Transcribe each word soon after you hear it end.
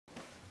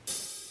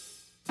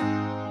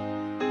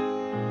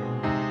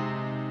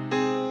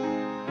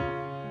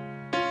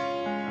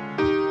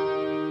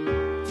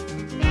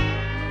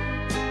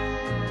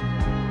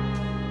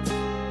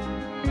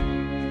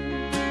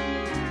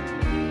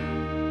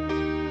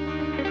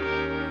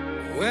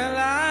Well,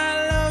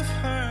 I love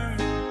her,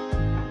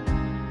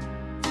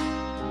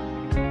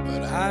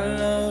 but I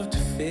love to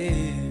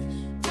fish.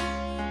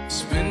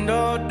 Spend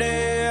all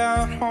day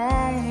out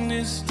on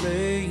this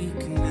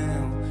lake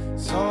now.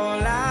 It's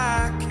all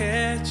I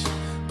catch.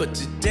 But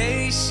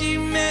today she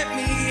met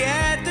me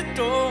at the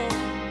door.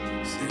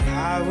 Said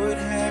I would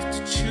have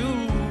to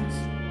choose.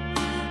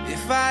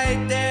 If I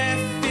ate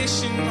that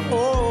fishing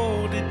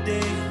hole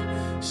today,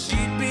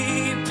 she'd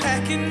be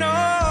packing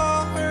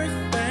all her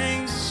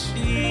things.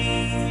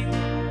 She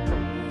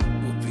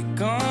will be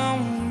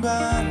gone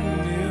by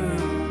noon.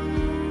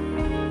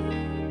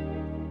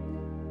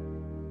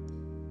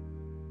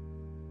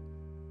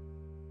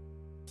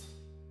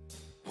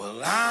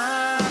 Well,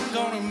 I'm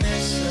gonna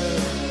miss her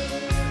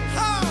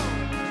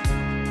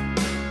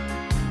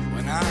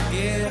when I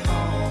get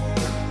home.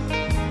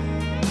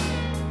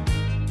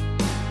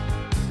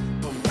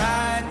 But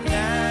right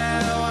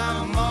now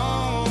I'm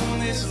on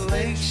this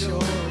lake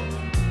shore,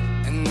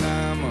 and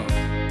I'm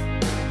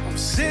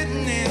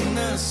sitting in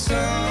the sun.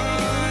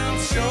 I'm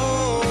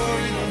sure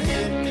it'll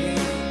hit me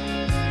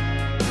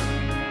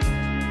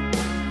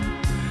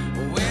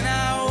when I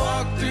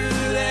walk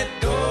through that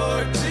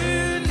door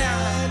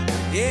tonight.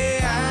 Yeah,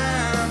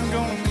 I'm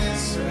gonna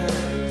miss her.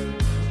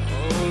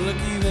 Oh,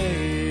 looky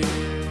there,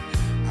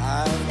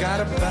 I've got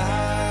a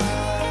bite.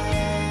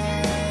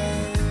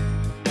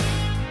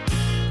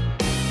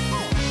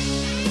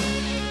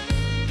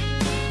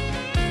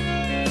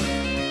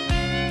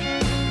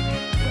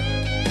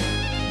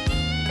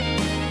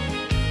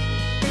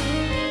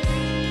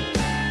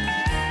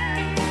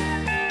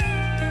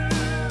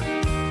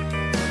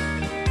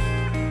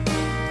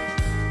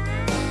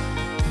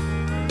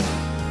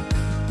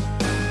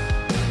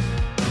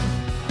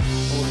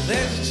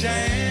 There's a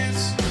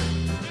chance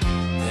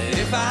that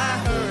if I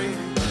hurry,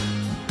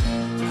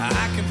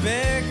 I can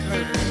beg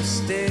her to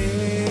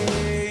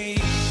stay.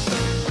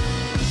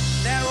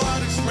 That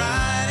water's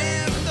right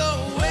and the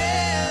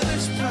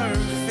weather's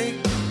perfect.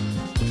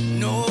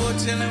 No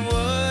telling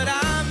what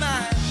I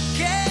might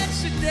catch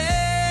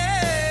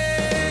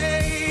today.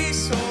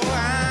 So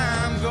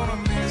I'm gonna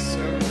miss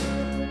her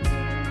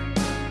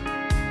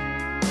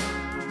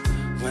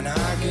when I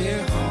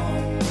get home.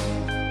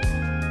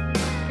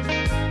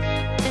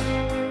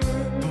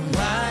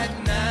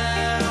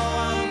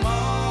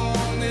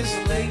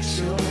 Lake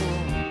shore,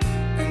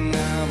 and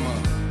I'm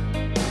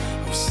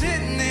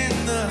sitting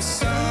in the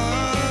sun.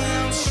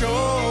 I'm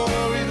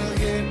sure it'll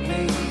hit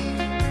me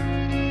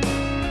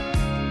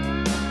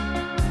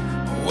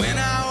when I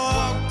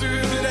walk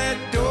through that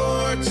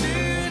door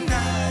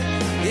tonight.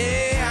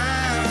 Yeah,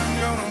 I'm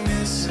gonna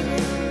miss her.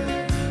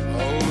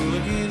 Oh,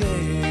 looky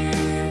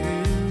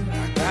there, I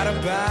got a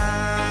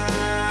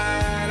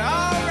bite.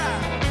 All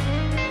right,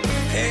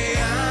 hey,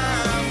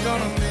 I'm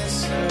gonna miss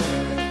her.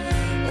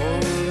 Oh,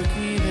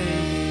 looky there,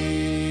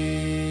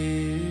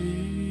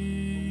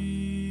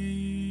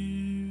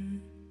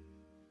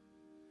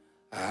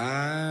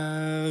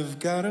 I've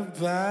got a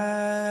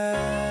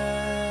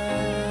bite.